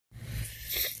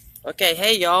Okay,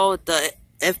 hey y'all, at the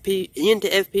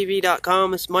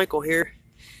IntoFPV.com, it's Michael here.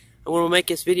 I want to make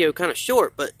this video kind of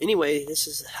short, but anyway,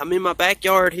 I'm in my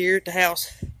backyard here at the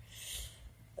house.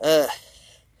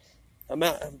 I'm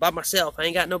out by myself. I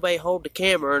ain't got nobody to hold the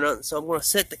camera or nothing, so I'm going to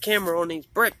set the camera on these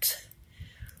bricks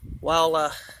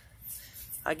while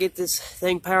I get this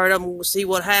thing powered up and we'll see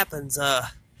what happens.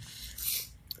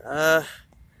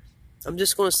 I'm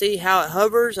just going to see how it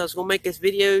hovers. I was going to make this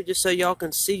video just so y'all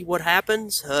can see what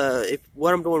happens, if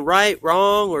what I'm doing right,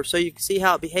 wrong, or so you can see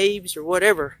how it behaves or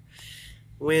whatever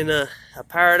when I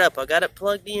power it up. I got it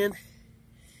plugged in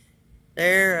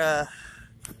there,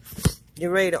 getting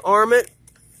ready to arm it.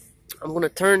 I'm going to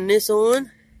turn this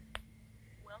on.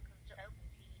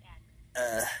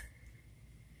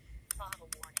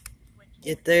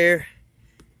 Get there,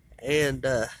 and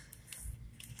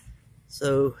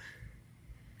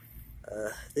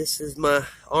this is my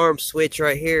arm switch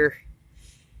right here,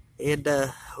 and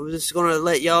I'm just gonna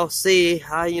let y'all see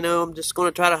how, I'm just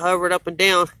gonna try to hover it up and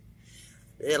down.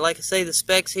 Like I say, the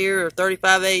specs here are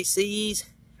 35 ACs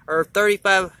or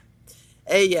 35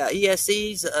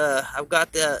 ESCs. I've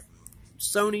got the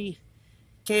Sony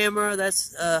camera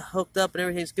that's hooked up and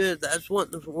everything's good. I just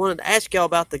wanted to ask y'all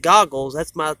about the goggles.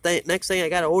 That's my next thing I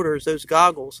gotta order is those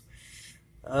goggles.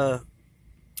 I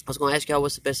was going to ask y'all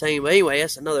what's the best thing, but anyway,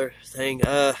 that's another thing.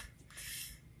 I'm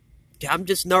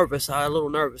just nervous. I'm a little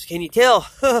nervous. Can you tell?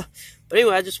 But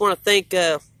anyway, I just want to thank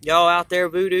y'all out there,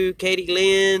 Voodoo, Katie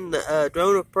Lynn,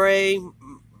 Drone of Prey,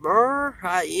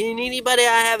 anybody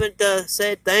I haven't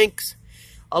said thanks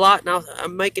a lot. Now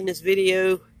I'm making this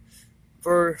video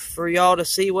for y'all to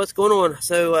see what's going on.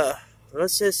 So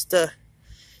let's just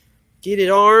get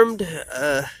it armed.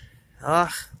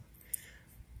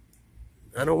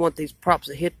 I don't want these props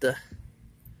to hit the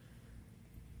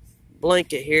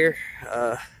blanket here,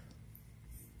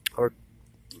 or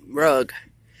rug.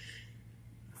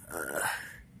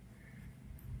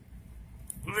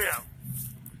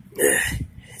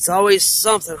 It's always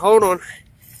something. Hold on.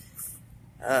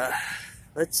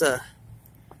 Let's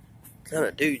kind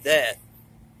of do that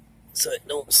so it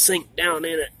don't sink down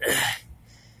in it.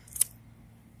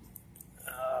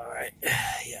 All right.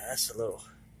 Yeah, that's a little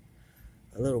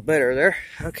better there.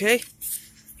 Okay,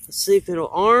 let's see if it'll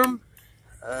arm.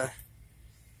 Wait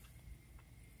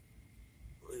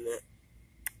a minute.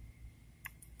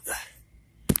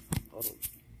 Hold on.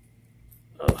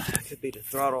 Oh, that could be the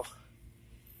throttle.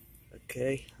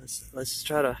 Okay, let's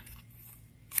try to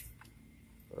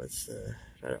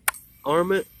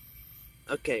arm it.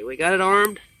 Okay, we got it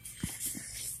armed.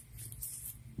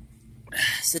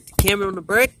 Set the camera on the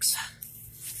bricks.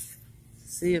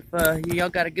 See if y'all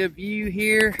got a good view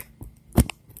here.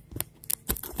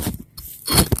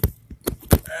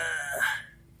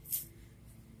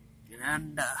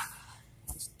 And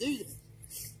let's do this.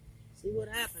 See what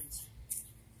happens.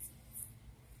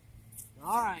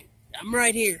 Alright, I'm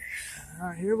right here.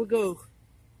 Alright, here we go.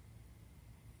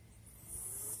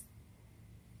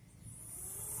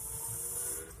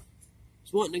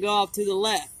 Just wanting to go off to the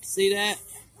left. See that?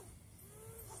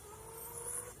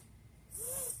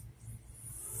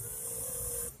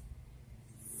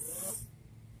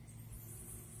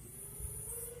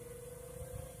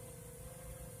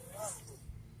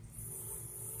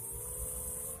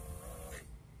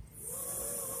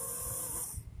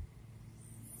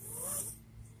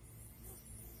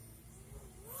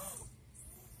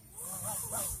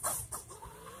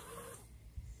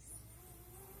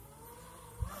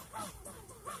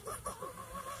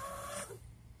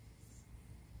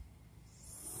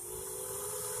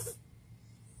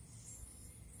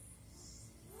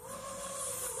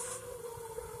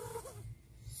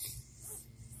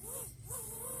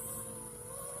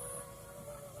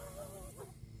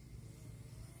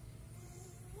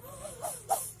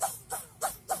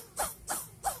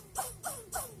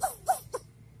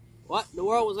 What in the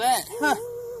world was that? Huh.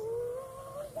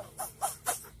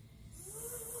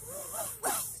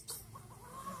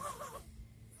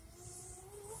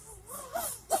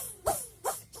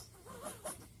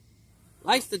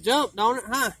 Likes to jump, don't it,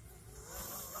 huh?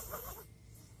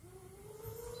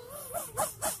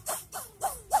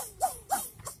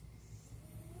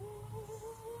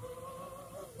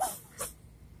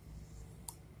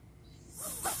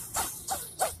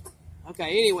 Okay,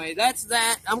 anyway, that's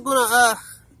that. I'm gonna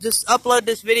just upload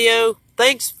this video.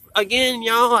 Thanks again,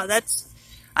 y'all. I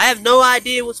have no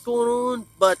idea what's going on,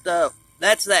 but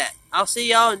that's that. I'll see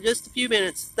y'all in just a few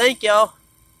minutes. Thank y'all.